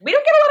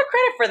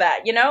for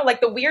that,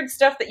 like the weird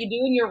stuff that you do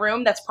in your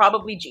room that's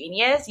probably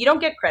genius. You don't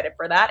get credit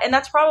for that. And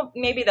that's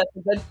maybe that's a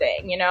good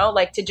thing,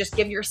 like to just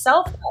give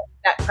yourself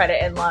that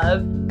credit and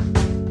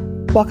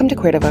love. Welcome to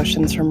Queer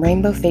Devotions from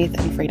Rainbow Faith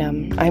and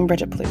Freedom. I'm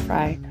Bridget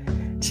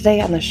Plouffe.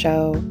 Today on the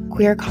show,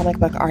 queer comic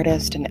book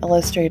artist and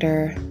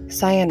illustrator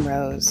Syan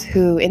Rose,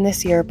 who in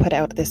this year put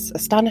out this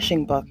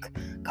astonishing book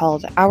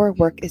called Our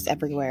Work is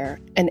Everywhere,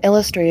 an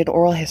illustrated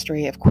oral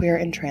history of queer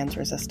and trans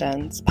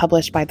resistance,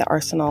 published by the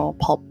Arsenal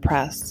Pulp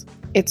Press.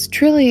 It's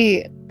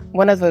truly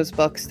one of those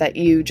books that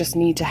you just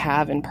need to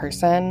have in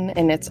person,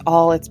 and it's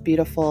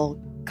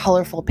beautiful,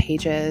 colorful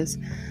pages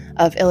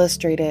of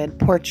illustrated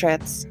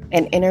portraits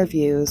and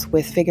interviews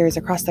with figures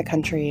across the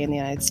country in the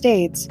United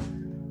States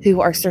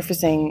who are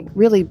surfacing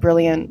really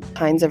brilliant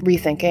kinds of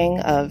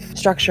rethinking of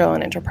structural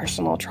and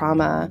interpersonal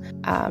trauma.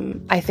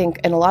 I think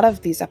in a lot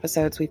of these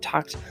episodes, we've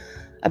talked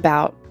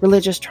about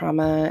religious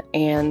trauma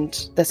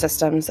and the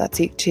systems that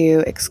seek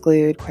to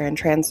exclude queer and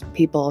trans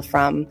people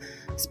from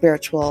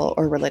spiritual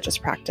or religious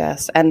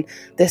practice. And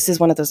this is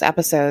one of those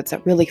episodes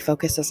that really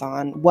focuses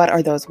on what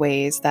are those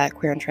ways that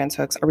queer and trans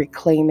folks are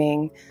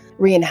reclaiming,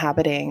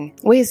 re-inhabiting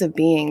ways of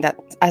being that,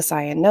 as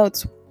Syan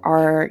notes,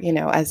 are,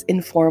 as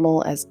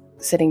informal as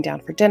sitting down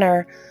for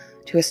dinner,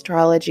 to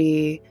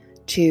astrology,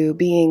 to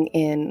being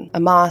in a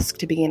mosque,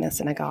 to being in a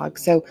synagogue.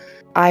 So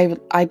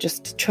I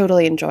just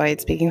totally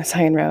enjoyed speaking with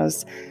Syan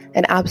Rose,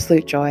 an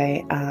absolute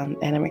joy, and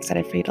I'm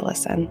excited for you to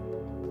listen.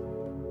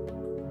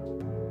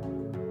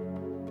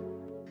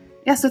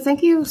 Yeah, so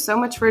thank you so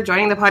much for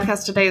joining the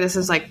podcast today. This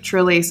is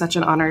truly such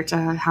an honor to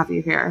have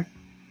you here.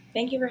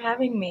 Thank you for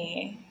having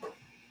me.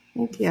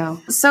 Thank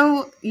you.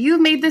 So you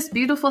made this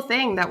beautiful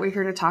thing that we're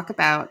here to talk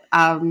about.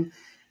 And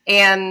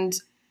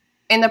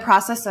in the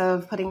process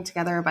of putting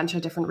together a bunch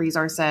of different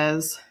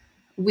resources,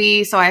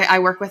 I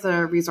work with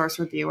a resource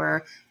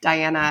reviewer,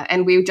 Diana,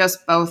 and we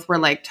just both were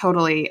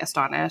totally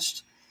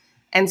astonished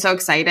and so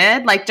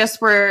excited. Just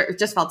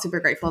felt super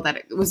grateful that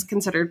it was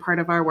considered part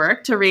of our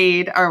work to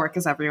read Our Work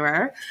is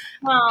Everywhere.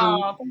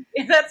 Oh,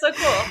 that's so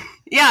cool.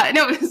 Yeah,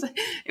 no,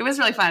 it was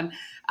really fun.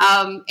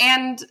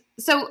 And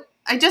so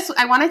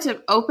I wanted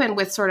to open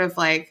with sort of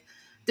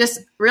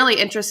this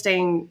really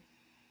interesting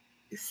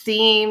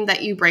theme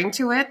that you bring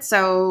to it.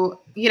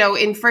 So,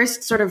 in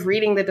first sort of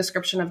reading the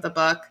description of the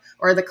book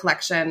or the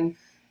collection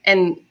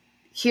and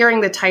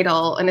hearing the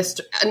title, an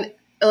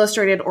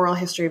illustrated oral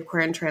history of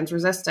queer and trans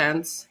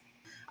resistance,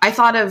 I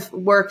thought of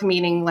work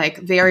meaning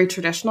very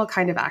traditional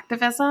kind of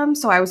activism.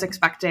 So I was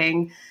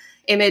expecting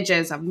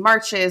images of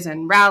marches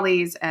and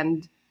rallies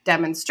and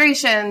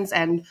demonstrations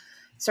and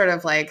sort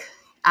of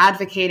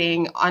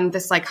advocating on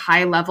this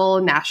high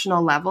level,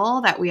 national level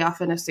that we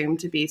often assume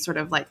to be sort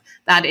of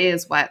that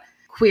is what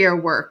queer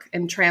work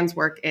and trans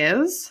work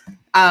is.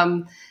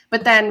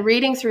 But then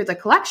reading through the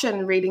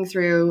collection, reading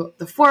through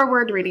the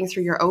foreword, reading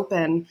through your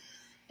open,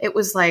 it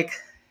was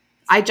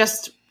I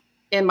just,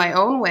 in my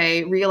own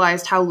way,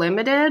 realized how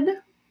limited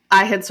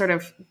I had sort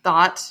of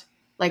thought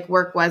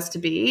work was to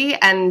be.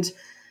 And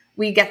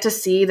we get to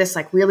see this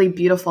really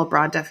beautiful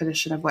broad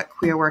definition of what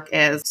queer work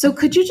is. So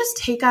could you just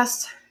take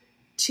us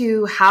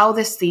to how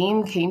this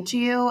theme came to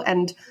you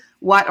and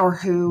what or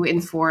who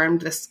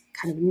informed this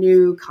kind of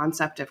new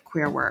concept of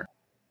queer work?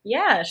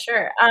 Yeah,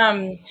 sure.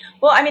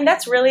 Well, I mean,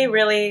 that's really,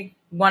 really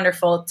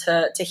wonderful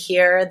to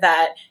hear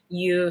that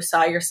you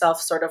saw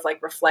yourself sort of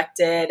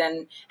reflected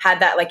and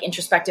had that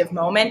introspective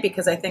moment,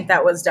 because I think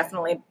that was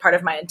definitely part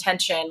of my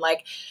intention,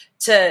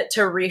 to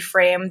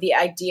reframe the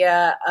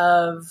idea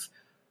of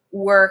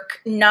work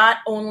not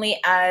only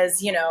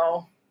as,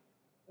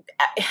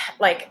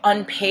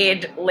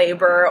 unpaid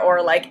labor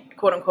or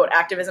quote unquote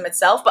activism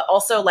itself, but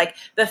also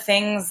the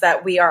things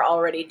that we are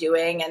already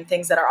doing and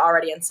things that are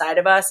already inside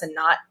of us and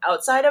not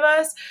outside of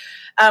us.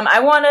 I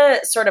want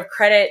to sort of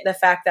credit the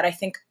fact that I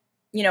think,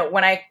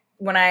 when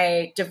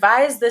I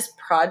devised this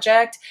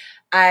project,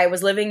 I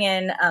was living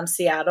in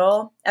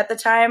Seattle at the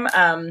time.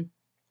 And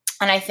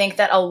I think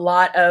that a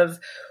lot of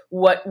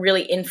what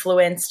really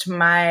influenced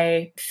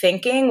my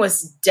thinking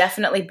was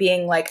definitely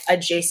being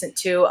adjacent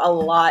to a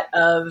lot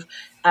of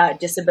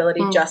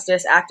disability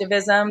justice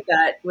activism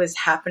that was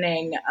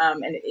happening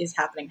and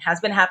has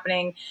been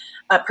happening,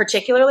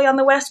 particularly on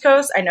the West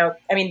Coast.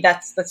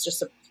 That's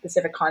just a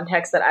specific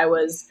context that I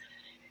was,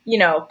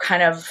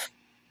 kind of,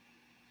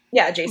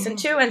 adjacent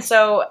to. And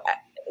so,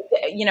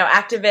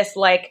 activists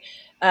like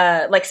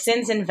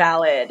Sins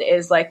Invalid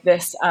is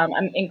this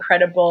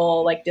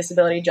incredible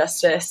disability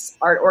justice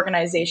art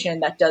organization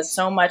that does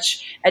so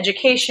much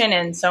education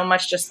and so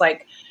much just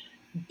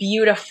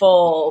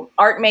beautiful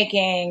art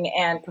making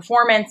and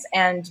performance.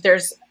 And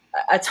there's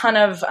a ton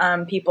of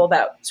people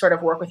that sort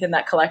of work within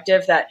that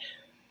collective that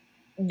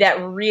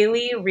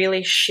really,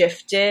 really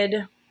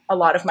shifted a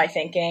lot of my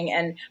thinking,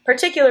 and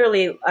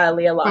particularly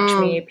Leah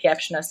Lakshmi,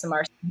 Pievshna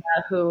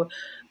Samarsina, who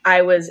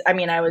I was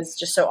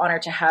just so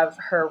honored to have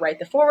her write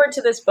the foreword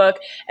to this book.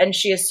 And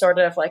she is sort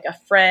of a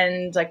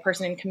friend,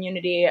 person in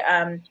community.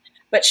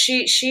 But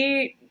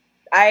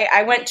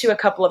I went to a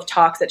couple of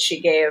talks that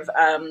she gave,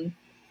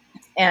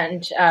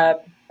 and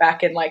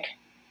back in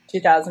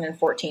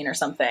 2014 or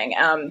something.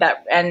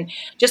 And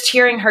just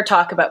hearing her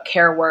talk about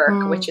care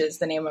work, which is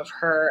the name of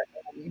her,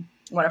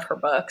 one of her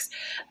books,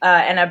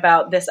 and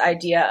about this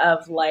idea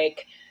of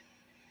like,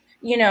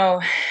 you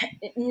know,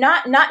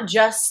 not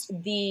just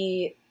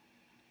the,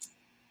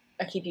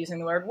 I keep using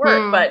the word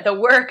work, but the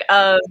work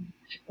of,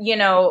 you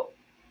know,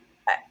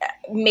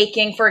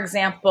 making, for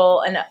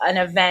example, an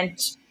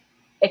event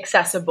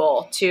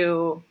accessible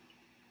to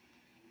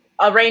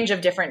a range of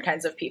different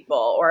kinds of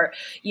people, or,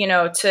 you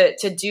know,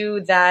 to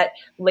do that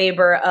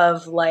labor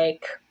of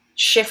like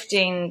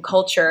shifting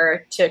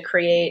culture to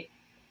create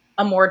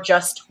a more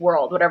just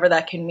world, whatever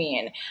that can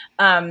mean.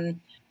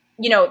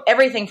 You know,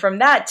 everything from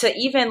that to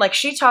even like,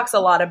 she talks a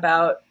lot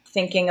about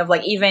thinking of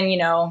like, even, you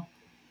know,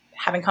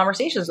 having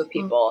conversations with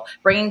people,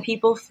 bringing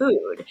people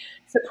food,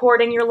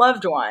 supporting your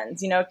loved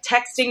ones, you know,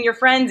 texting your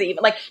friends,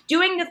 even like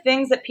doing the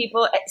things that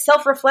people,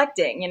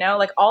 self-reflecting, you know,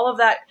 like all of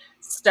that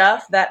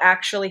stuff that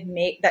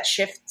actually that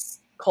shifts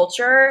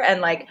culture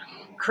and like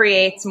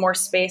creates more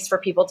space for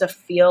people to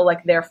feel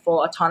like their full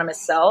autonomous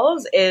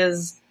selves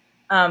is,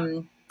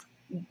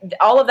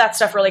 all of that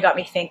stuff really got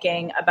me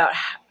thinking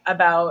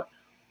about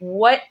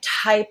what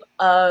type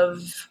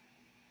of,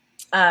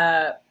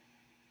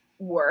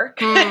 work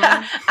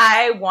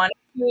I wanted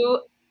to,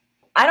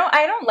 I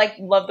don't like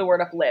love the word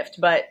uplift,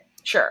 but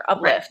sure,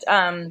 uplift.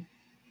 Right.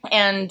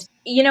 And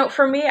you know,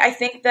 for me, I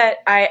think that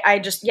I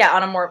just, yeah,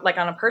 on a more like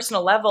on a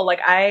personal level, like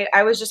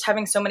I was just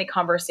having so many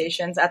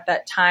conversations at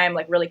that time,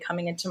 like really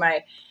coming into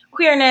my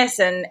queerness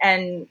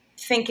and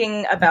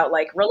thinking about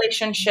like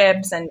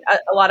relationships and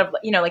a lot of,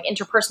 you know, like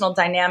interpersonal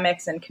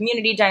dynamics and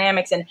community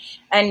dynamics,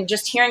 and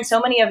just hearing so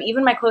many of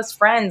even my close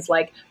friends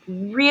like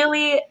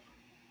really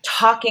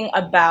talking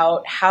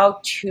about how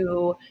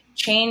to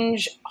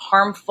change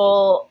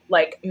harmful,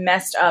 like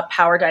messed up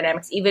power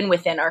dynamics, even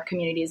within our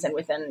communities and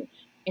within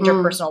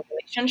interpersonal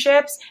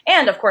relationships.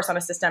 And of course on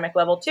a systemic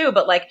level too,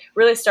 but like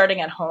really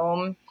starting at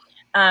home.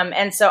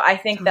 And so I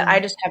think that I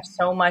just have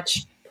so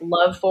much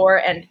love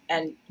for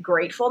and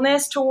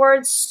gratefulness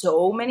towards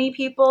so many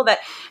people that,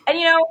 and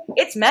you know,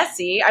 it's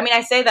messy. I mean,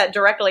 I say that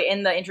directly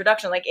in the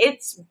introduction, like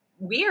it's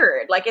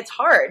weird, like it's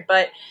hard,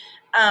 but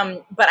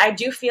I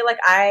do feel like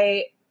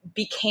I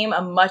became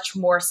a much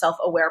more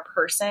self-aware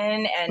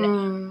person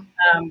and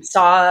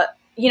saw,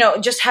 you know,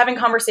 just having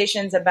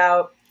conversations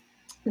about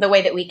the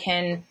way that we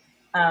can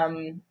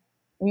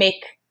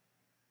make,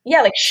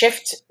 yeah, like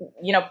shift,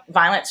 you know,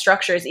 violent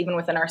structures even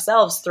within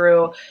ourselves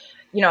through,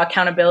 you know,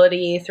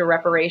 accountability, through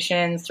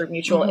reparations, through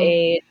mutual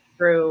aid,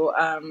 through,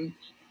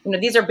 you know,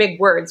 these are big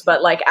words,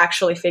 but like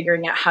actually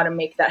figuring out how to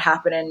make that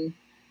happen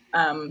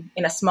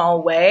in a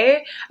small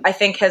way, I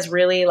think has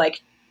really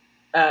like,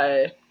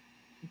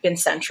 been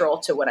central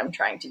to what I'm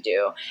trying to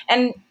do.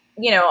 And,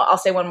 you know, I'll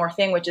say one more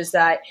thing, which is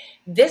that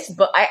this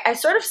book, I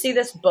sort of see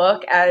this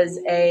book as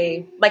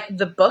a, like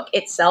the book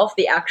itself,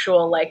 the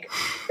actual like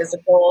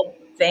physical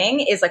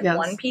thing is like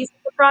one piece of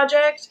the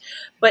project.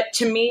 But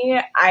to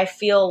me, I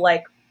feel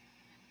like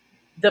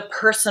the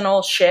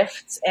personal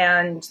shifts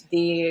and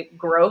the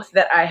growth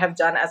that I have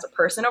done as a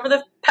person over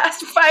the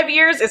past 5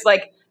 years is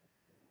like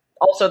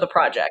also the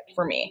project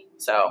for me.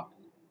 So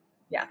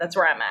yeah, that's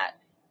where I'm at.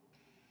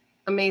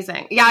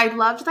 Amazing. Yeah, I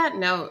loved that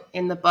note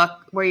in the book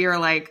where you're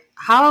like,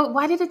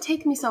 why did it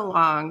take me so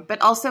long?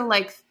 But also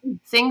like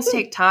things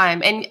take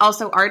time. And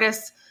also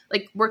artists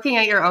like working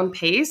at your own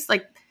pace,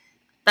 like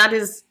that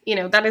is, you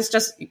know, that is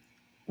just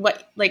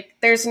what, like,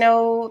 there's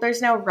no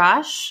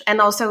rush.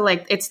 And also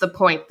like, it's the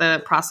point,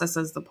 the process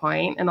is the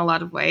point in a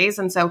lot of ways.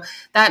 And so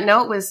that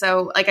note was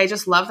so like, I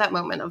just love that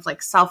moment of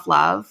like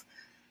self-love.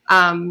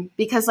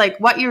 Because like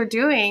what you're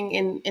doing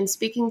in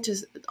speaking to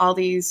all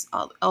these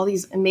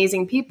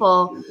amazing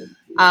people,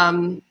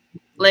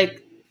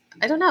 like,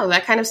 I don't know,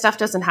 that kind of stuff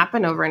doesn't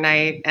happen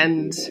overnight.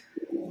 And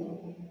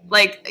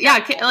like,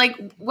 yeah,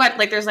 like what,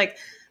 like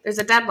there's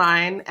a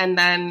deadline and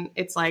then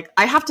it's like,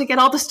 I have to get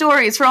all the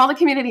stories for all the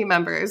community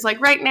members,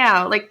 like right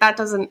now, like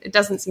it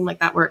doesn't seem like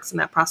that works in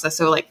that process.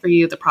 So like for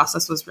you, the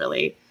process was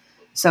really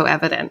so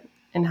evident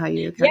in how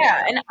you.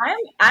 Yeah. And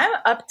I'm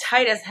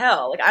uptight as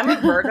hell. Like I'm a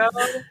Virgo.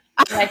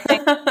 And I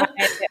think I,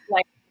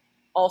 like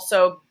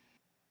also,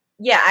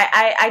 yeah,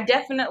 I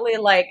definitely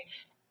like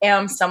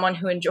am someone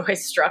who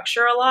enjoys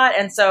structure a lot.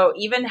 And so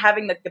even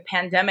having the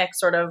pandemic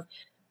sort of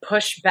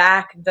push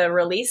back the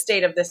release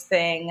date of this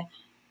thing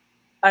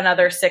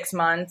another 6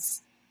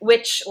 months,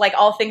 which like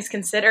all things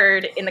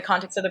considered in the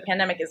context of the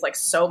pandemic is like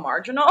so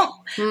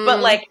marginal. But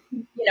like,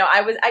 you know,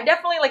 I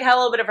definitely like had a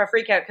little bit of a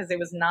freak out because it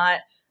was not,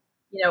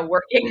 you know,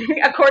 working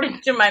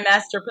according to my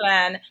master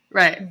plan.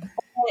 Right.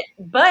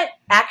 But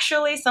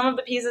actually some of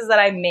the pieces that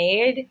I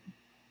made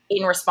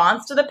in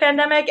response to the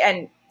pandemic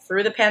and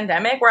through the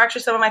pandemic were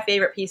actually some of my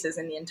favorite pieces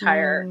in the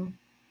entire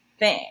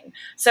thing.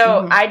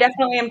 So I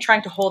definitely am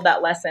trying to hold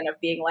that lesson of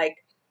being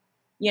like,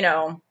 you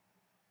know,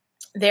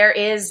 there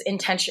is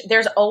intention.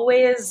 There's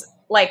always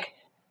like,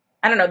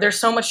 I don't know, there's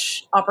so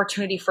much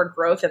opportunity for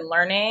growth and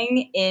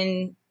learning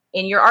in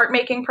your art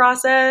making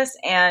process.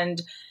 And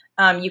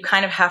you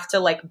kind of have to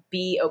like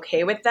be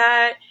okay with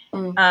that.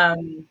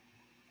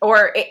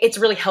 it's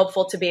really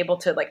helpful to be able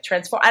to like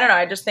transform. I don't know.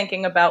 I'm just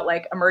thinking about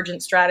like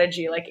emergent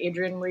strategy, like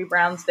Adrienne Marie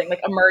Brown's thing,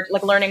 like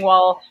like learning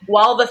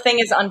while the thing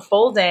is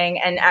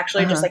unfolding, and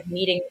actually just like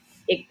meeting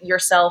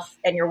yourself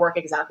and your work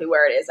exactly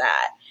where it is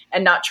at,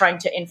 and not trying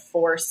to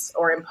enforce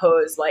or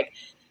impose like,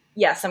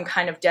 some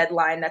kind of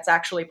deadline that's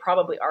actually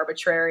probably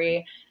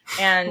arbitrary.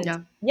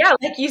 And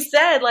like you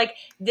said, like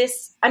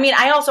this, I mean,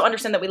 I also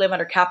understand that we live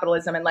under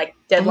capitalism, and like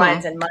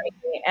deadlines and money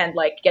and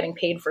like getting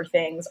paid for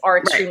things are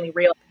extremely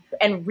real,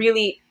 and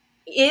really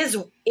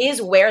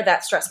is where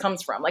that stress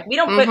comes from. Like we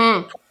don't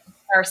put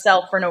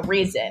ourselves for no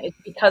reason. It's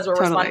because we're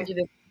responding to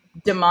this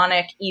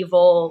demonic,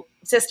 evil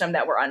system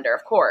that we're under,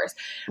 of course.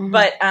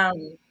 But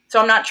so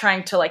I'm not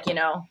trying to like,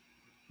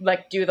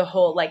 like do the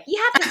whole like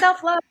you have to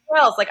self-love or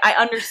else. Like I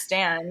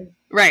understand,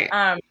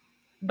 right?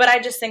 But I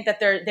just think that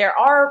there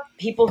are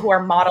people who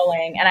are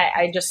modeling, and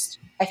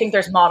I think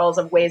there's models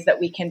of ways that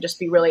we can just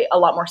be really a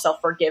lot more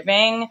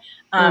self-forgiving,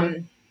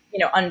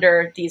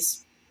 under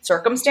these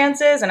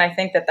circumstances. And I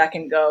think that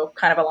can go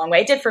kind of a long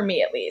way. It did for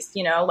me, at least,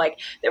 like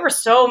there were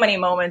so many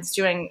moments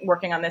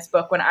working on this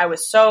book when I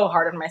was so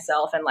hard on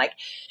myself, and like,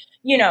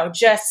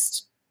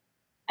 just,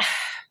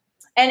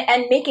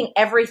 and making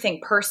everything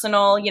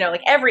personal,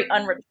 like every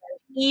unreturned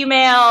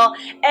email,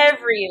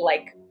 every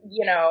like,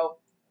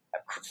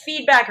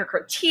 feedback or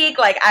critique.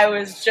 Like I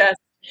was just,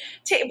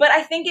 but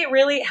I think it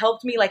really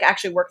helped me like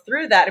actually work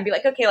through that and be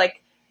like, okay,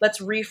 like let's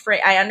reframe.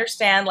 I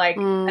understand like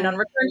an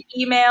unreturned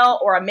email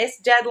or a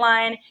missed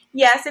deadline.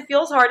 Yes, it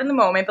feels hard in the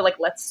moment, but like,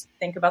 let's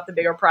think about the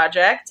bigger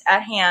project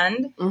at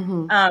hand.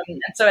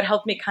 And so it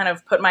helped me kind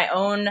of put my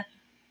own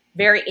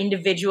very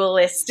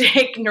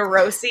individualistic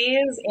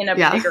neuroses in a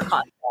bigger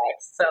context.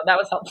 So that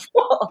was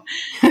helpful.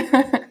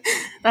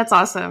 That's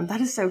awesome.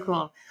 That is so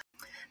cool.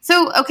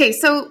 So, okay.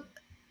 So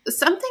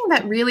something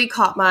that really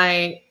caught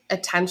my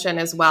attention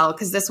as well,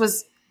 because this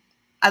was,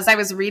 as I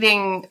was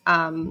reading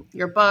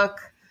your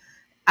book,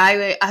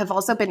 I have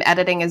also been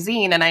editing a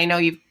zine, and I know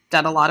you've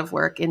done a lot of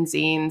work in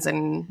zines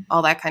and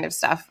all that kind of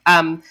stuff.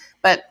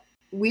 But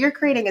we are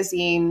creating a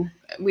zine.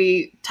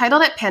 We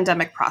titled it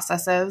Pandemic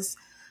Processes,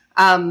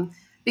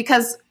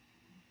 because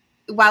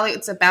while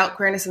it's about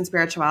queerness and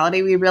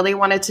spirituality, we really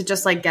wanted to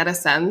just like get a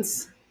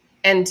sense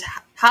and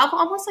have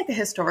almost like a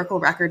historical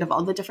record of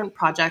all the different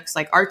projects,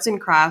 like arts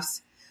and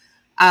crafts,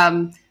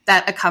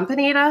 that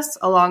accompanied us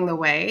along the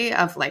way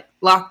of like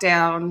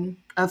lockdown,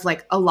 of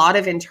like a lot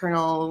of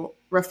internal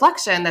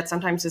reflection that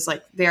sometimes is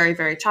like very,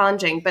 very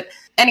challenging. But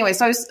anyway,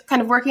 so I was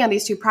kind of working on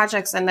these two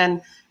projects, and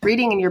then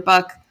reading in your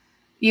book,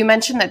 you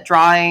mentioned that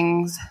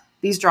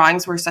these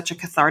drawings were such a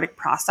cathartic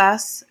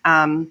process.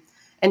 And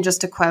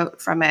just to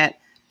quote from it,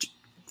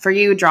 for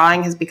you,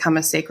 drawing has become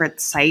a sacred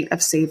site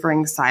of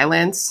savoring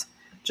silence,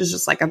 which is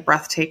just like a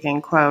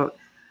breathtaking quote.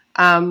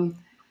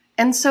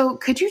 And so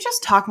could you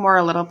just talk more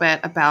a little bit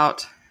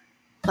about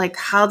like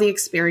how the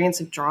experience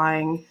of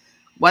drawing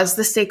was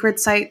the sacred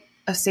site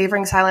of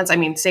savoring silence? I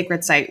mean,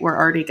 sacred site, we're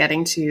already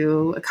getting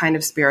to a kind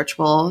of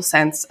spiritual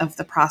sense of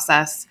the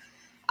process.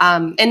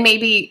 And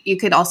maybe you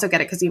could also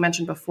get it, because you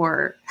mentioned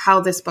before how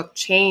this book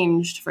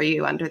changed for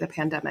you under the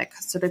pandemic.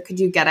 So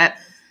could you get it,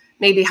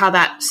 maybe how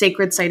that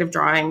sacred site of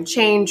drawing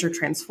changed or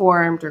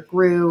transformed or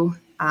grew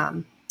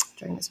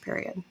during this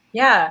period?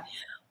 Yeah.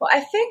 Well,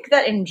 I think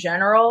that in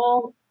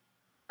general,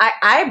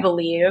 I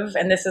believe,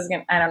 and this is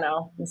going to, I don't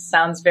know, this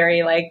sounds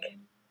very like,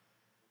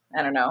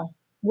 I don't know,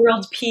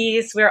 world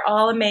peace, we're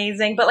all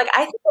amazing. But like,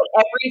 I think that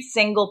every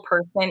single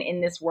person in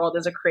this world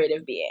is a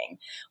creative being.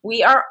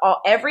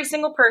 Every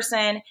single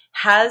person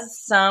has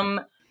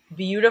some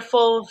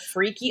beautiful,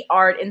 freaky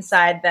art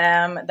inside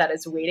them that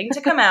is waiting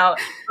to come out.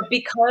 But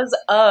because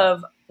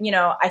of,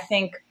 I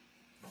think,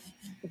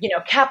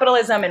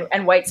 capitalism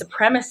and white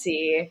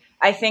supremacy,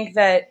 I think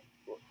that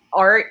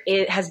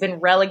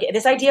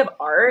this idea of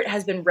art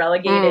has been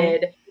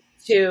relegated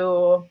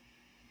to,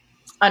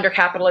 under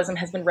capitalism,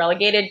 has been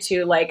relegated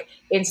to like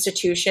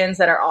institutions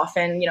that are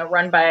often,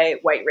 run by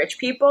white rich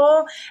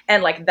people,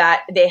 and like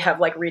that they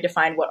have like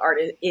redefined what art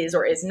is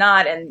or is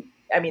not. And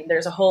I mean,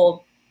 there's a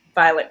whole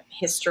violent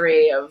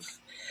history of,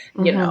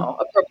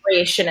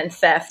 appropriation and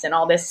theft and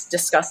all this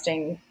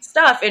disgusting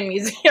stuff in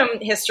museum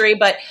history.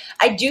 But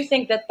I do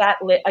think that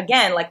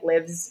again, like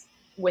lives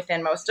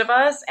within most of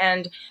us.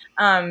 And,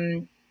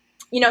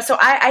 so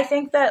I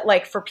think that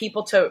like for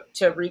people to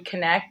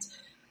reconnect,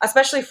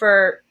 especially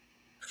for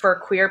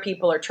queer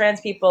people or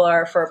trans people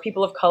or for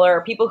people of color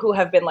or people who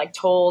have been like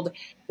told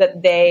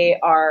that they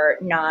are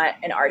not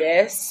an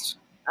artist,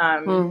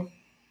 for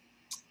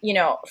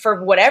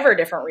whatever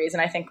different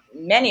reason, I think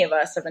many of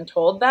us have been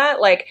told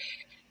that. Like,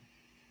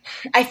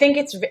 I think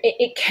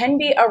it can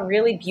be a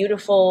really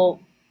beautiful,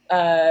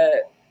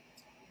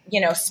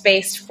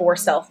 space for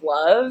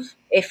self-love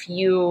if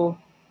you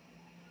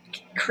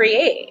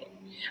create,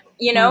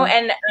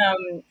 and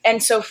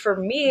so for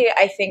me,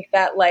 I think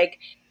that like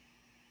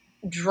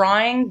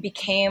drawing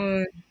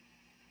became,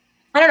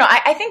 I don't know.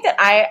 I think that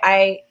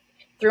I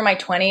through my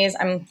 20s,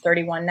 I'm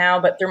 31 now,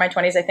 but through my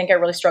 20s, I think I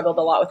really struggled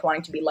a lot with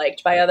wanting to be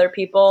liked by other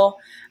people.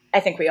 I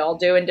think we all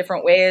do in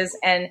different ways.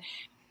 And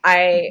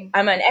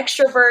I'm an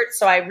extrovert,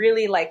 so I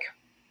really like,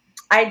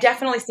 I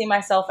definitely see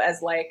myself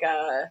as like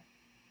I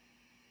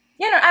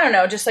don't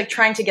know, just like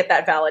trying to get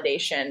that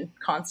validation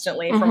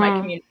constantly from my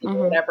community or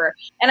whatever.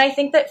 And I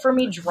think that for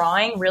me,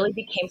 drawing really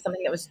became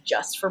something that was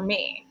just for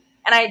me.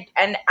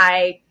 And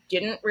I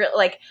didn't really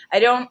like, I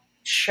don't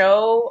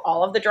show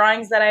all of the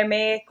drawings that I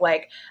make.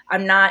 Like,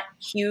 I'm not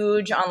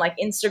huge on like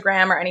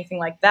Instagram or anything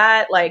like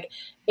that. Like,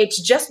 it's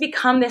just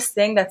become this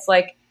thing that's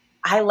like,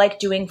 I like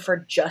doing for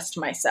just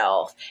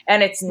myself.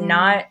 And it's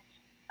not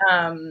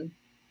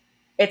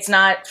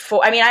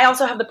for, I mean, I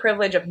also have the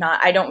privilege of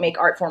I don't make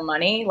art for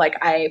money. Like,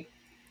 I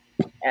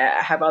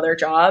have other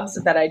jobs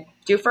that I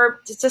do to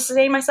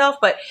sustain myself,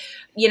 but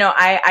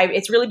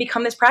it's really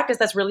become this practice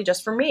that's really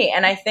just for me.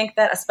 And I think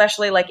that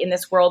especially like in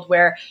this world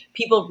where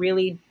people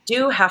really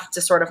do have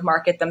to sort of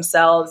market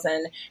themselves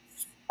and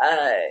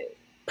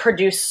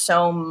produce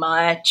so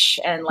much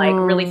and like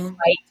really fight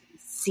to be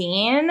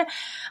seen,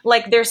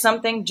 like there's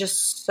something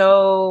just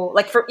so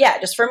like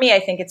just for me, I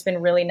think it's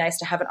been really nice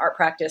to have an art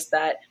practice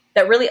that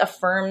really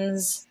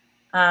affirms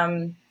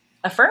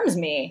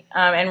me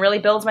and really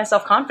builds my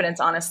self-confidence,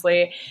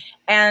 honestly.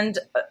 And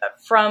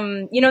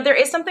there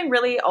is something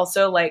really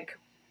also like,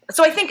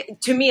 so I think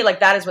to me, like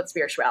that is what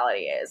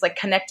spirituality is, like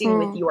connecting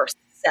with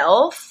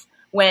yourself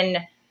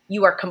when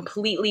you are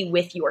completely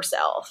with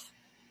yourself.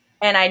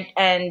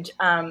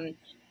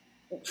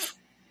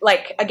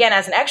 Like, again,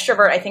 as an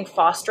extrovert, I think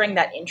fostering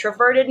that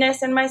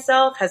introvertedness in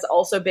myself has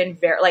also been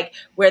very like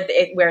where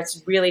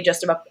it's really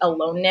just about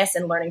aloneness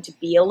and learning to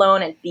be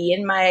alone and be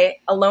in my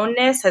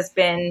aloneness has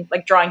been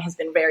like, drawing has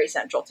been very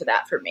central to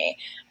that for me.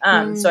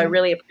 So I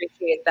really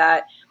appreciate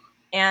that.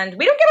 And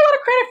we don't get a lot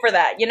of credit for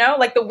that,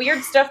 like the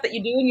weird stuff that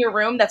you do in your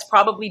room, that's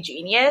probably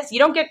genius. You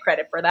don't get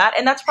credit for that.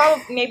 And that's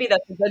maybe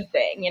that's a good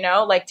thing,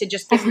 like to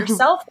just give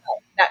yourself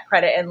that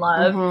credit and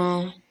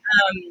love.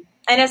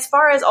 And as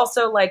far as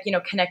also like,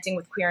 connecting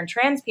with queer and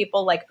trans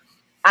people, like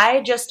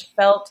I just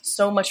felt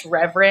so much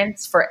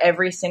reverence for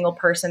every single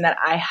person that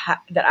I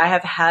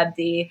have had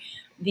the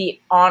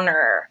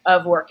honor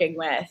of working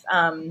with.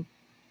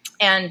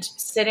 And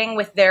sitting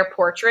with their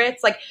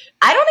portraits, like,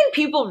 I don't think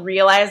people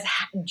realize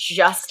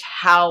just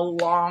how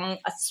long,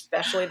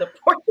 especially the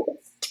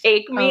portraits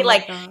take me,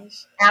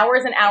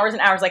 hours and hours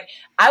and hours. Like,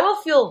 I will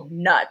feel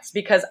nuts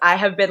because I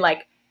have been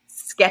like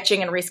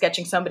sketching and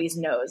resketching somebody's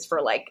nose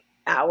for like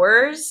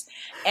hours.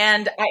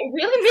 And it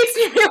really makes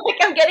me feel like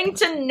I'm getting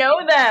to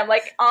know them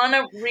like on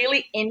a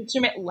really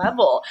intimate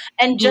level.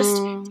 And just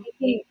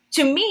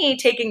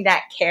taking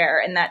that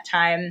care and that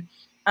time,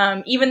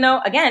 even though,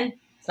 again,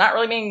 it's not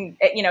really being,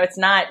 it's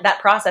not, that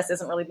process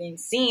isn't really being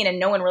seen and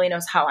no one really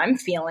knows how I'm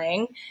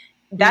feeling.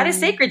 That is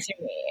sacred to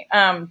me,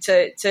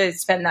 to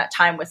spend that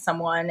time with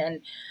someone. And,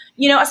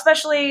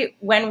 especially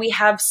when we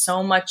have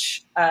so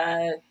much,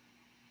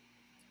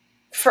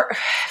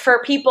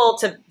 for people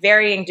to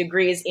varying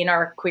degrees in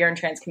our queer and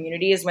trans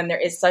communities, when there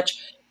is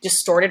such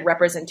distorted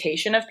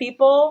representation of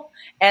people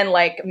and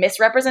like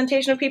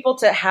misrepresentation of people,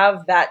 to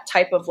have that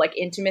type of like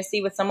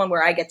intimacy with someone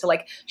where I get to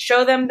like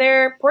show them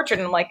their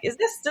portrait and I'm like, does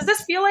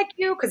this feel like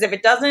you? Because if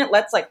it doesn't,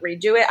 let's like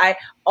redo it.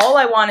 All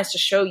I want is to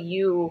show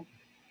you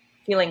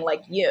feeling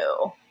like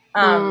you.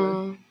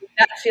 That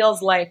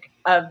feels like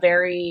a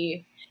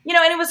very,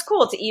 and it was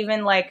cool to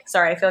even like,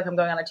 sorry, I feel like I'm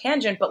going on a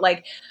tangent, but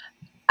like,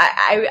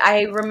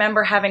 I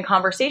remember having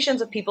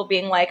conversations with people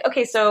being like,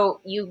 okay, so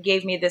you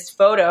gave me this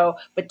photo,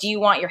 but do you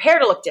want your hair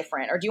to look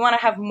different? Or do you want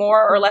to have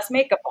more or less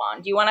makeup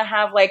on? Do you want to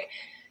have like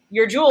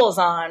your jewels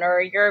on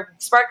or your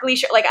sparkly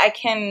shirt? Like I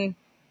can,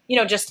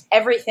 just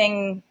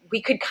everything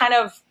we could kind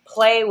of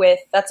play with.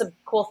 That's a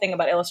cool thing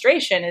about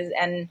illustration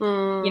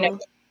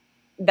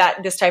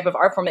that this type of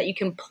art form that you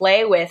can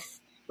play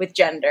with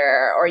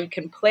gender, or you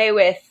can play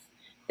with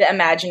the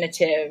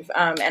imaginative.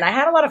 And I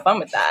had a lot of fun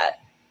with that.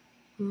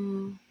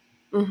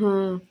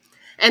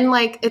 And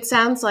like, it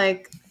sounds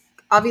like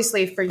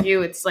obviously for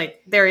you, it's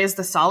like there is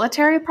the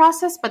solitary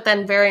process, but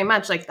then very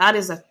much like that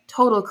is a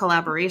total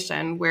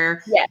collaboration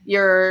where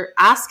you're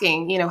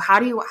asking, how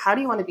do you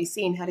want to be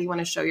seen? How do you want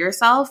to show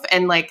yourself?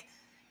 And like,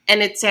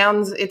 and it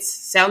sounds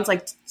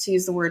like, to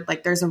use the word,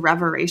 like there's a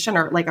reveration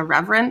or like a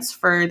reverence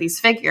for these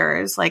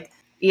figures. Like,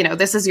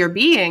 this is your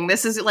being.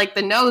 This is like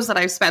the nose that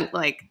I've spent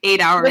like 8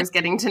 hours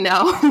getting to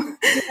know.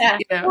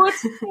 Yeah. Well,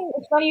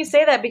 it's funny you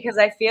say that because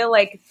I feel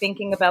like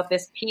thinking about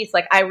this piece,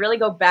 like I really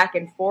go back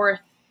and forth.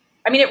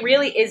 I mean, it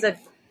really is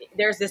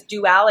there's this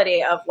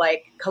duality of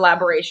like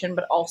collaboration,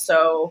 but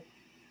also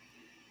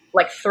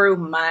like through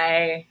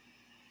my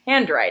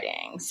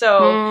handwriting. So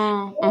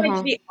I wanted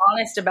to be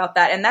honest about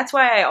that. And that's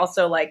why I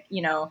also like,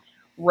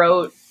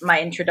 wrote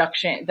my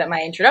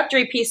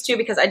introductory piece too,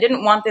 because I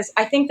didn't want this.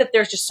 I think that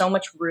there's just so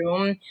much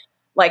room,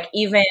 like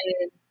even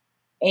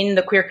in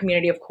the queer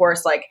community, of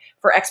course, like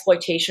for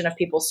exploitation of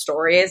people's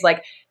stories.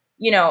 Like,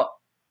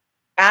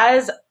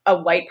 as a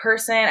white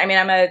person, I mean,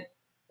 I'm a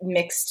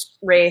mixed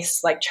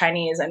race, like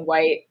Chinese and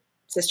white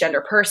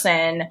cisgender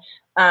person,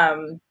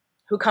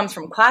 who comes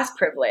from class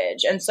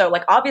privilege. And so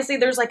like, obviously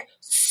there's like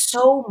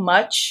so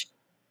much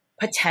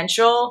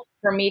potential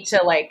for me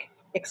to like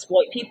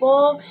exploit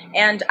people.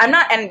 And I'm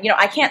not, and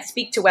I can't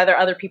speak to whether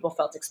other people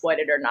felt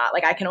exploited or not.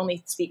 Like, I can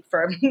only speak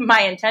for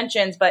my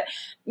intentions, but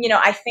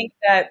I think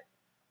that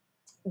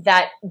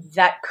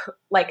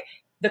like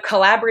the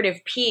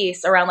collaborative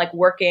piece around like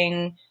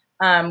working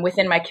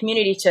within my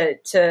community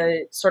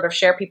to sort of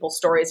share people's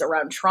stories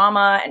around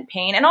trauma and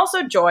pain, and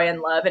also joy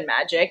and love and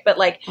magic, but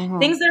like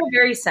things that are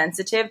very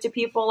sensitive to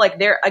people. Like,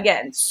 there,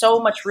 again, so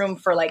much room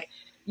for like,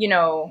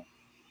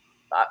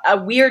 a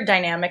weird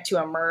dynamic to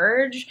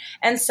emerge.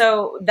 And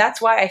so that's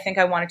why I think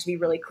I wanted to be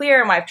really clear,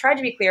 and why I've tried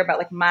to be clear about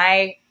like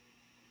my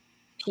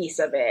piece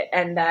of it,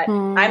 and that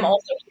I'm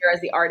also here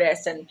as the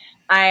artist, and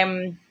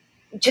I'm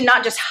to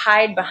not just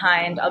hide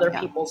behind other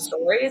people's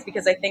stories,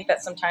 because I think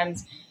that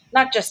sometimes,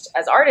 not just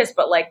as artists,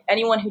 but like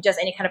anyone who does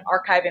any kind of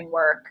archiving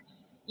work,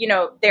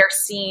 they're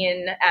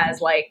seen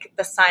as like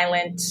the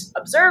silent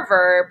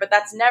observer, but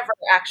that's never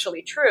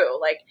actually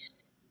true. Like,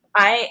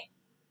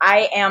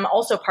 I am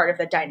also part of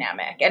the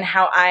dynamic, and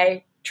how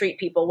I treat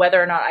people,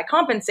 whether or not I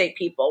compensate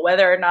people,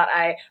 whether or not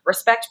I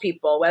respect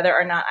people, whether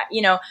or not,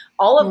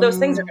 all of those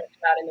things are going to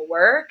come out in the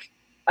work.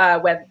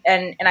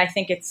 And I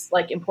think it's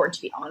like important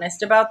to be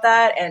honest about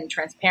that and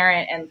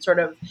transparent and sort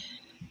of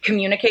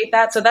communicate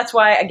that. So that's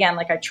why, again,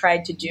 like I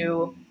tried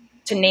to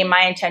name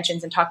my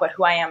intentions and talk about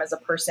who I am as a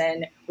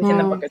person within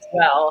the book as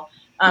well.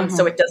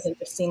 So it doesn't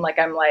just seem like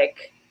I'm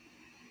like,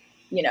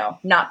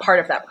 not part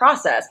of that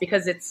process,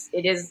 because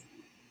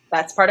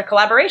that's part of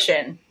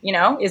collaboration,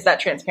 is that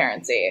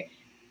transparency.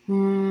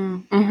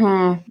 And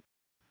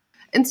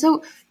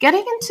so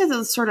getting into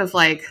the sort of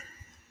like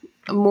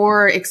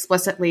more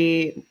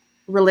explicitly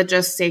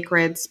religious,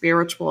 sacred,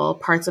 spiritual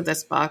parts of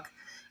this book,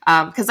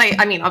 because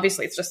I mean,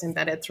 obviously it's just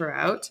embedded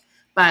throughout,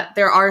 but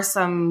there are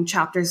some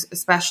chapters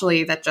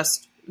especially that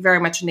just very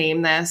much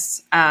name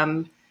this,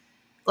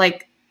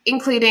 like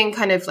including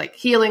kind of like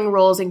healing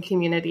roles in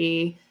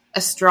community,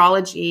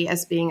 astrology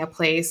as being a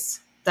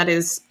place that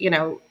is,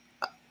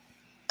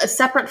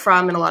 separate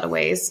from, in a lot of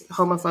ways,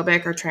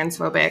 homophobic or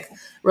transphobic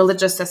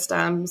religious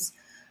systems.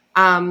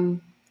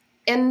 And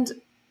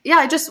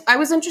yeah, I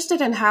was interested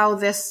in how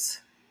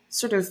this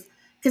sort of,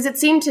 because it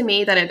seemed to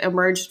me that it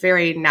emerged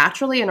very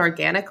naturally and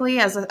organically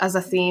as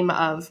a theme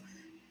of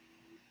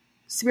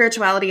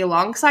spirituality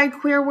alongside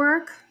queer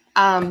work.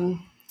 And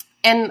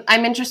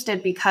I'm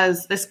interested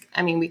because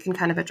we can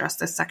kind of address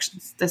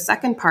this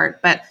second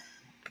part, but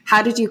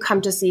how did you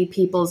come to see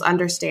people's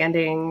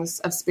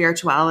understandings of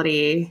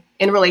spirituality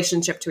in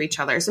relationship to each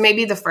other? So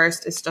maybe the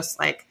first is just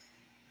like,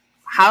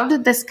 how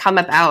did this come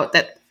about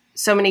that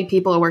so many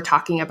people were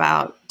talking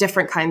about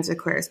different kinds of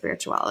queer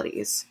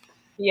spiritualities?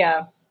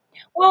 Yeah.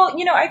 Well,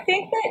 I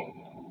think that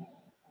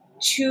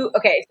so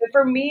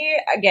for me,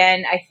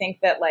 again, I think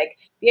that like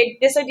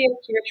this idea of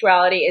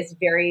spirituality is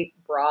very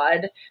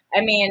broad. I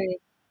mean,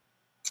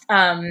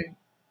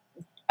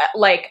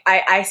 like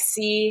I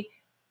see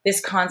this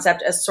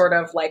concept as sort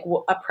of like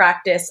a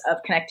practice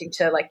of connecting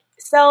to like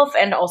self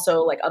and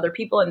also like other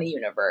people in the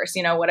universe,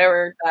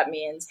 whatever that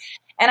means.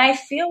 And I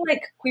feel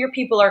like queer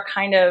people are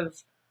kind of,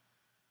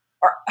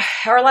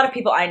 or a lot of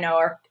people I know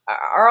are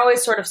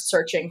always sort of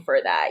searching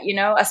for that,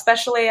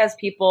 especially as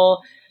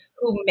people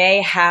who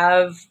may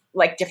have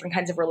like different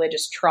kinds of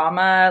religious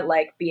trauma,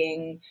 like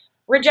being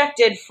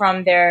rejected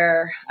from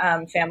their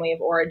family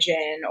of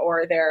origin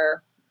or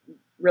their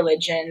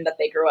religion that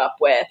they grew up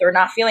with, or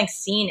not feeling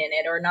seen in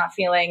it, or not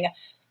feeling,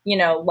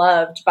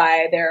 loved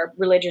by their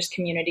religious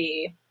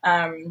community.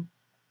 I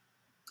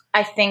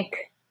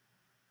think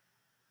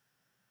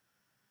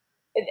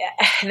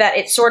that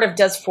it sort of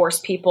does force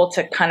people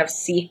to kind of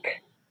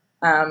seek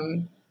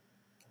that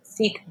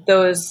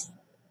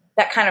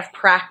kind of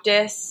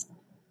practice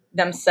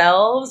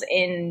themselves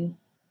in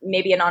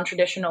maybe a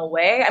non-traditional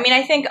way. I mean,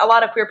 I think a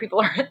lot of queer people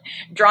are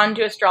drawn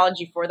to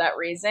astrology for that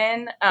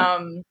reason.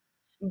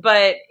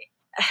 But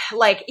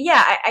like,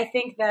 yeah, I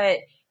think that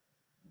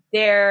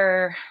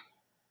I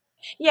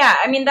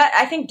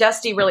think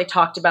Dusty really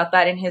talked about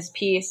that in his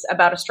piece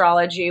about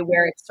astrology,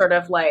 where it's sort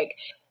of like,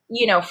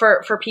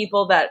 for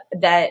people that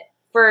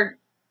for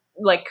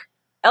like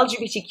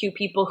LGBTQ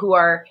people who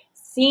are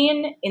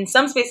seen in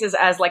some spaces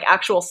as like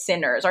actual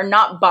sinners, or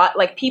not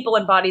like people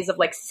in bodies of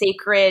like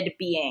sacred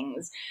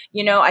beings.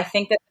 I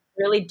think that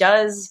really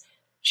does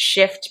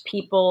shift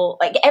people.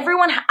 Like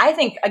I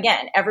think,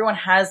 again, everyone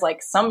has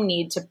like some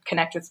need to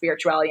connect with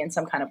spirituality in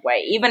some kind of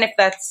way, even if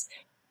that's,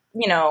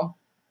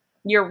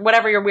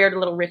 whatever your weird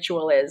little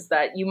ritual is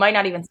that you might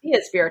not even see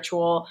as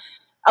spiritual,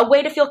 a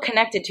way to feel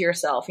connected to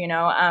yourself,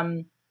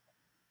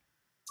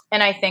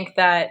 and I think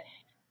that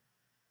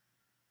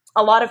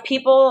a lot of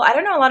people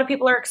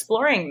are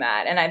exploring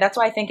that. And that's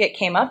why I think it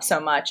came up so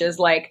much, is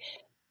like,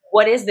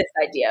 what is this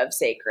idea of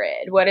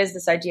sacred? What is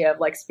this idea of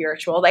like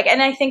spiritual? Like,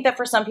 and I think that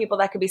for some people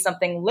that could be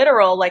something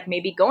literal, like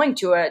maybe going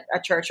to a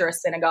church or a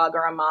synagogue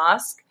or a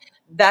mosque.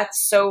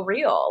 That's so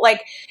real.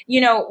 Like,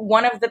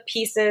 one of the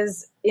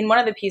pieces,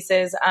 Myrna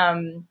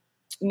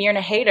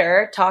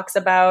Hayder talks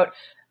about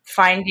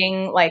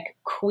finding like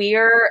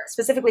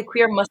specifically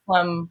queer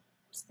Muslim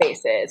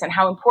spaces and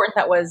how important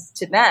that was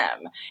to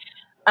them.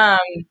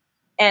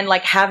 and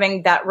like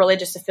having that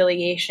religious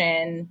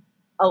affiliation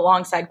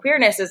alongside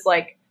queerness is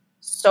like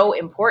so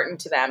important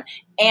to them.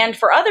 And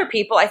for other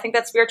people, I think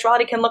that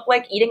spirituality can look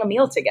like eating a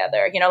meal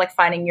together, you know, like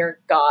finding your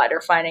God or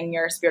finding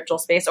your spiritual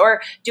space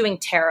or doing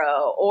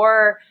tarot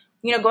or,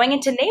 you know, going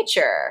into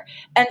nature.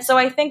 And so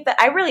I think that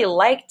I really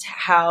liked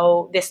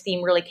how this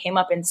theme really came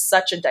up in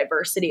such a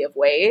diversity of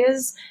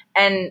ways.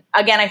 And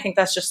again, I think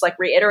that's just like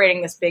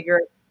reiterating this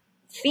bigger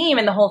theme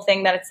and the whole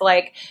thing, that it's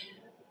like,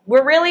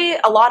 we're really,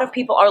 a lot of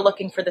people are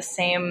looking for the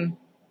same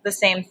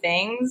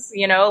things,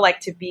 you know, like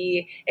to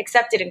be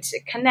accepted and to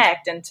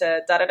connect and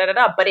to da da da da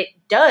da. But it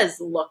does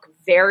look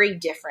very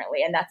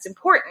differently, and that's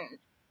important.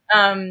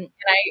 And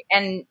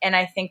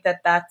I think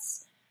that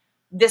that's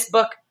this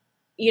book.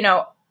 You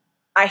know,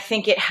 I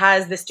think it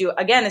has this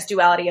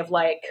duality of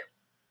like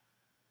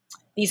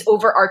these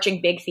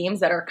overarching big themes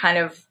that are kind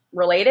of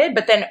related,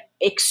 but then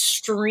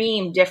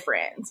extreme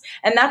difference,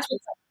 and that's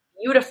what's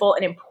beautiful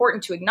and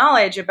important to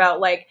acknowledge about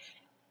like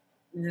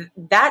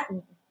that.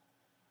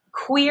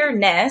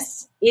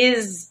 Queerness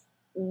is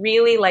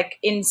really like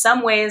in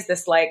some ways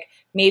this like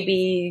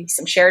maybe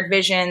some shared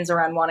visions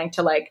around wanting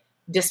to like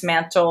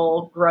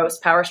dismantle gross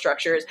power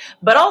structures,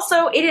 but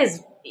also it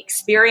is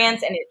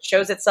experience and it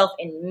shows itself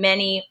in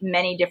many,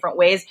 many different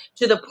ways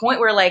to the point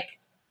where like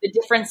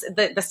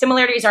the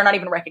similarities are not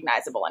even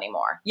recognizable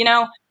anymore, you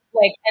know?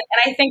 Like, and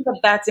I think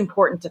that that's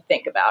important to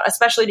think about,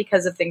 especially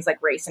because of things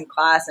like race and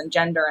class and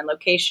gender and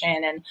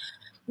location and,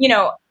 you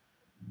know,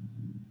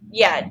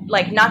 yeah,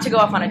 like not to go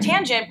off on a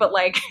tangent, but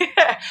like,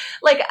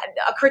 like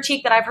a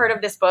critique that I've heard of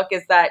this book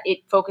is that it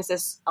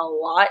focuses a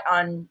lot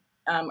on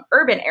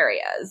urban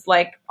areas,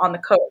 like on the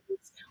coast,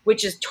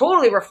 which is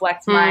totally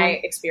reflects my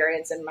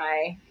experience in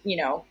my, you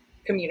know,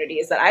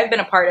 communities that I've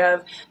been a part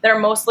of that are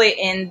mostly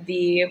in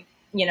the,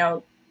 you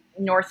know,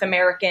 North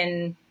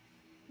American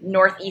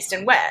Northeast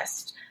and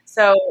West.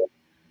 So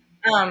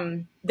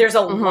there's a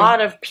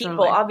lot of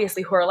people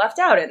obviously who are left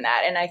out in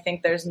that. And I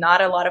think there's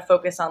not a lot of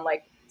focus on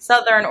like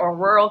Southern or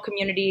rural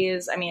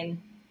communities. I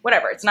mean,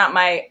 whatever. It's not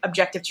my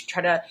objective to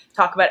try to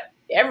talk about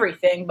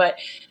everything, but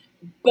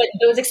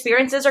those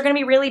experiences are going to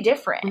be really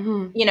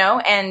different, you know?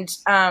 And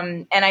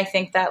I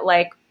think that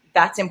like,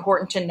 that's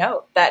important to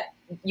note that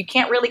you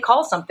can't really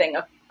call something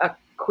a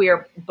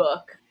queer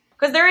book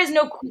because there is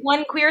no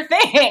one queer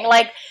thing.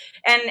 Like,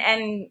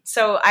 and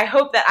so I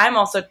hope that I'm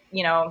also,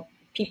 you know,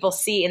 people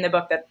see in the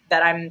book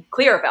that I'm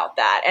clear about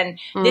that. And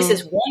this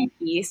is one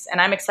piece,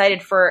 and I'm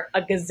excited for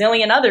a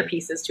gazillion other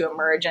pieces to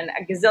emerge, and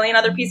a gazillion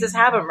other pieces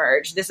have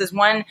emerged. This is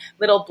one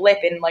little blip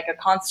in like a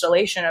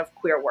constellation of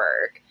queer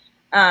work.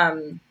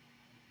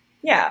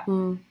 Yeah.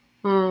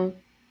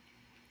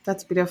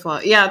 That's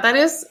beautiful. Yeah, that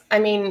is, I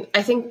mean,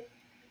 I think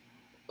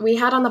we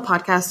had on the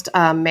podcast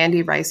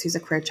Mandy Rice, who's a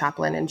queer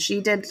chaplain, and she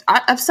did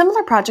a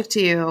similar project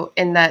to you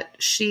in that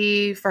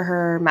she, for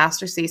her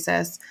master's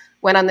thesis,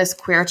 went on this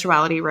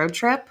queerituality road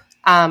trip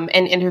and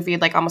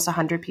interviewed like almost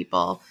 100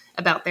 people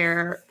about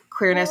their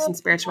queerness and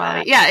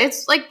spirituality. Yeah,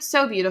 it's like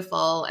so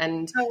beautiful.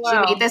 And she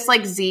made this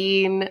like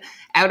zine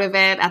out of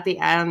it at the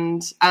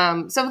end.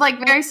 So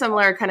like very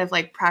similar kind of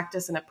like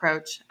practice and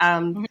approach.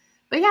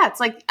 But yeah, it's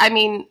like, I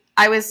mean,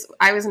 I was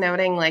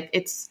noting like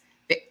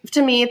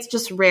to me, it's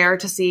just rare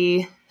to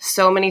see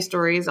so many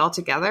stories all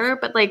together,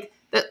 but like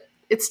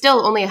it's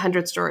still only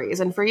 100 stories.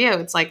 And for you,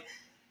 it's like,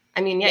 I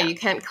mean, you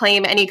can't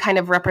claim any kind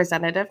of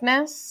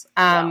representativeness.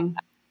 No,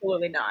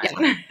 absolutely not.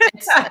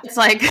 Yeah. It's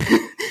like,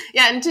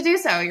 and to do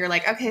so, you're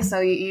like, okay, so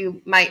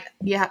you might,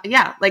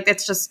 like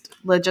it's just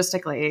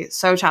logistically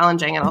so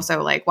challenging. And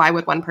also like, why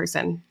would one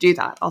person do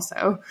that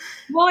also?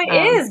 Well, it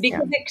is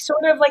because it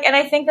sort of like, and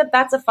I think that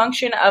that's a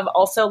function of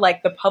also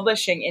like the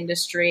publishing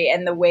industry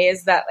and the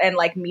ways that, and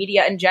like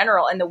media in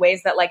general, and the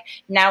ways that like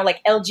now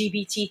like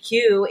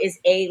LGBTQ is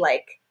a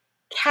like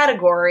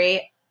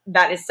category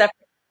that is separate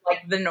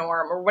like the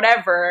norm or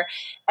whatever.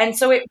 And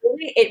so it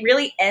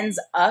really ends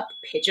up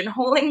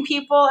pigeonholing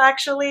people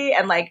actually,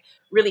 and like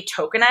really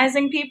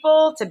tokenizing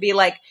people to be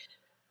like,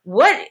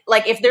 what,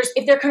 like if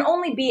there can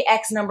only be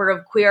X number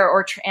of queer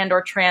or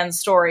trans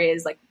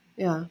stories, like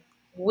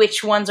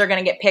which ones are going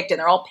to get picked, and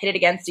they're all pitted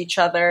against each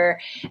other.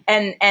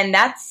 And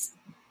that's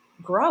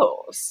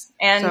gross.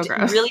 And so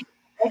gross. Really,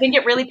 I think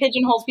it really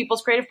pigeonholes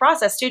people's creative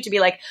process too, to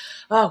be like,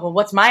 oh, well,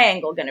 what's my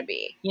angle going to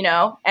be? You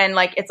know? And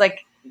like, it's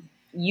like,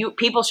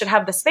 people should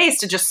have the space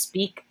to just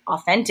speak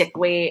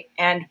authentically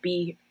and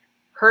be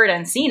heard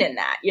and seen in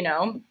that, you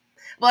know?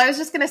 Well, I was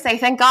just going to say,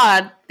 thank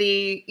God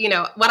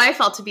what I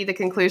felt to be the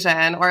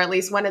conclusion, or at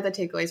least one of the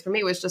takeaways for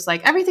me, was just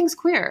like, everything's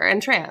queer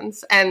and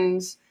trans,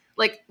 and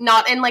like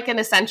not in like an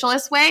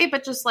essentialist way,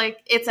 but just like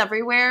it's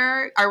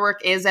everywhere. Our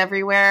work is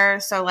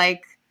everywhere. So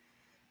like,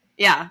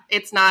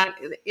 it's not,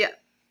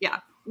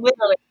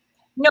 literally.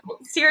 No,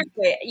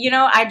 seriously. You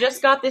know, I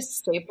just got this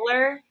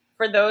stapler.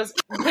 For those,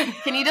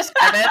 can you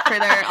describe it for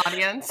their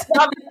audience?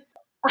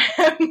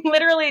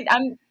 Literally,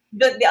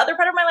 the other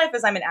part of my life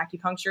is I'm in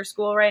acupuncture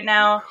school right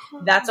now.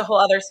 That's a whole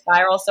other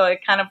spiral. So it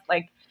kind of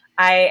like,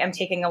 I am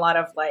taking a lot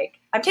of like,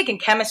 I'm taking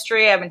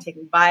chemistry, I've been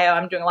taking bio,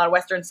 I'm doing a lot of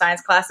Western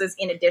science classes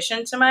in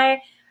addition to my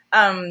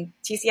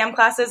TCM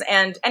classes.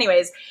 And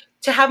anyways,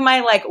 to have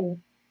my like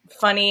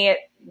funny,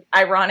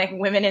 ironic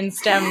women in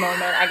STEM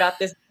moment, I got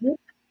this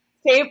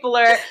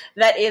stapler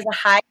that is a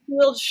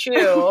high-heeled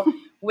shoe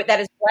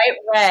that is bright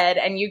red,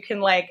 and you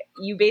can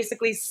you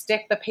basically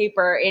stick the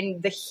paper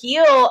in the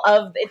heel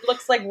of, it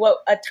looks like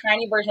a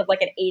tiny version of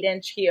like an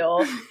 8-inch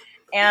heel.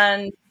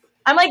 And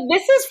I'm like,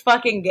 this is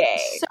fucking gay.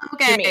 So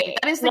gay. To me.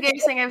 That is the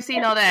gayest thing I've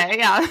seen all day.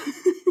 Yeah.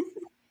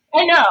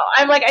 I know.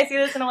 I'm like, I see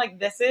this and I'm like,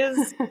 this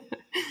is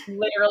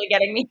literally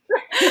getting me.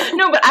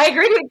 No, but I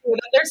agree with you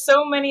that there's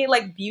so many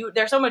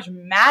there's so much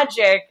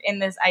magic in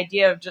this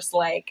idea of just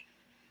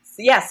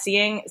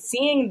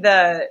seeing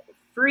the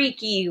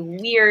freaky,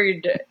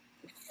 weird,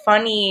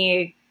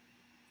 funny,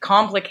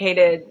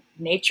 complicated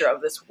nature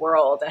of this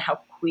world and how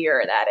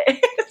queer that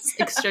is.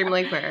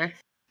 Extremely queer.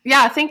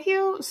 Yeah, thank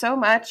you so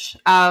much.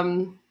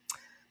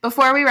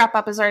 Before we wrap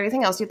up, is there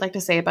anything else you'd like to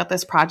say about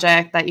this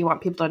project that you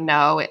want people to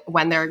know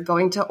when they're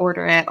going to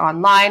order it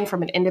online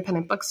from an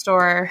independent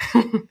bookstore?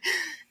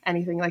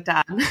 Anything like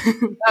that?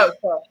 Oh,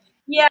 cool.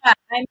 Yeah,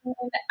 I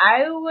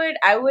mean,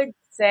 I would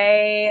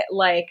say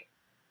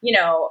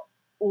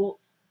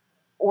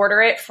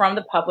order it from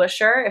the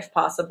publisher if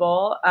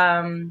possible.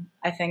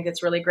 I think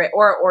it's really great.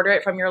 Or order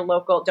it from your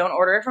local. Don't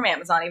order it from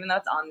Amazon, even though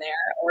it's on there.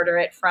 Order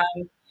it from,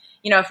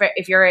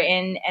 if you're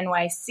in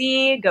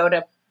NYC, go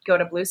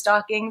to Blue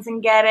Stockings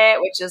and get it,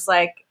 which is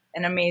like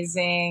an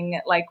amazing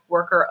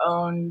worker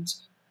owned,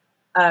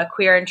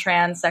 queer and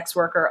trans sex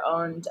worker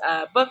owned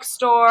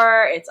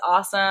bookstore. It's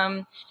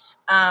awesome.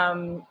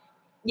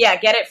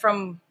 Get it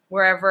from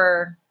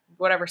whatever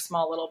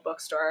small little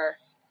bookstore.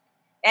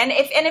 And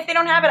if they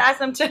don't have it, ask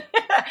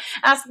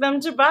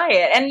them to buy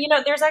it. And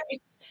there's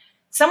actually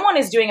someone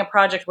is doing a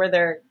project where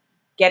they're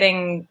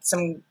getting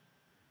some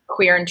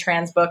queer and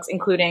trans books,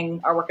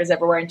 including Our Work Is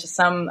Everywhere, into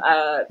some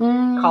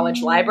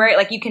college library.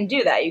 You can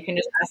do that. You can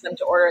just ask them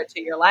to order it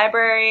to your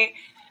library.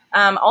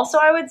 Also,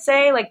 I would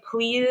say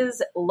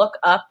please look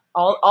up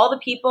all the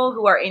people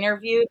who are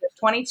interviewed. There's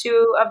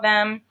 22 of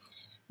them.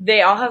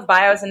 They all have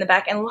bios in the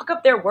back, and look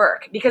up their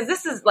work, because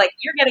this is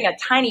you're getting a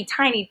tiny,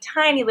 tiny,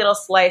 tiny little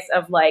slice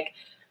of the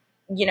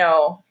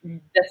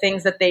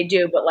things that they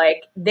do, but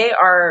they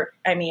are,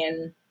 I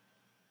mean,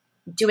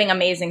 doing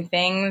amazing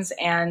things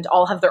and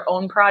all have their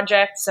own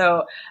projects.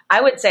 So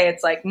I would say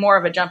it's more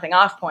of a jumping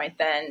off point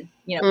than,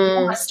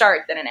 more a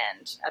start than an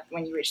end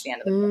when you reach the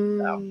end of the book.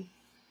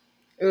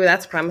 So. Ooh,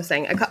 that's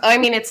promising. I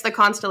mean, it's the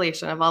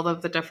constellation of all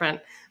of the different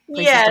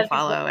places to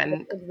follow,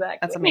 and exactly.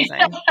 That's amazing.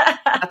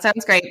 That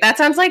sounds great. That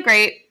sounds like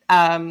great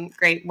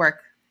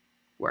work.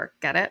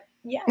 Get it?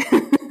 Yeah.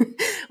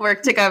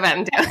 Work to go out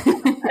and do.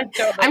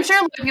 Totally. I'm sure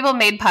a lot of people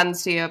made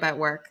puns to you about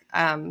work.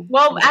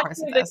 Well,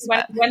 actually,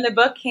 when the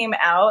book came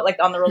out,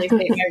 on the release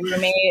date, my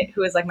roommate,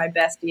 who is my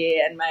bestie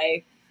and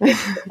my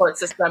support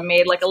system,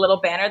 made a little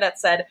banner that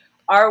said,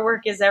 "Our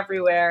work is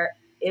everywhere,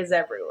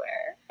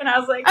 and I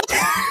was like,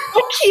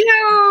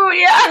 cute,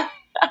 yeah.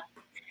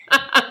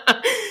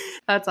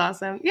 That's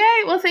awesome.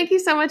 Yay. Well, thank you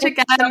so much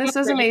again. This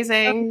was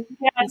amazing.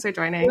 Yeah. Thanks for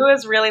joining. It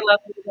was really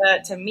lovely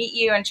to meet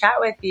you and chat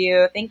with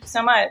you. Thank you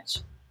so much.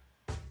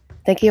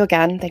 Thank you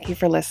again. Thank you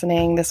for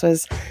listening. This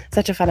was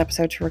such a fun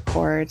episode to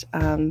record.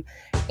 And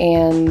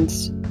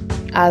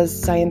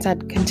as Syan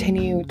said,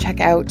 check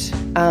out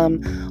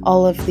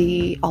all of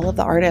the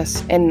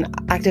artists and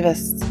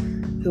activists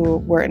who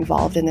were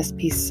involved in this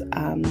piece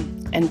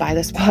and buy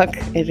this book.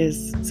 It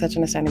is such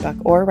an astounding book.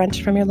 Or rent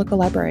it from your local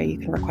library. You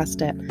can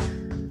request it.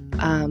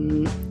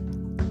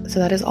 So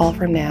that is all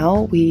from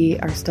now. We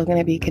are still going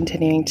to be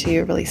continuing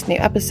to release new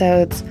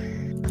episodes,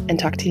 and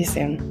talk to you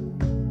soon.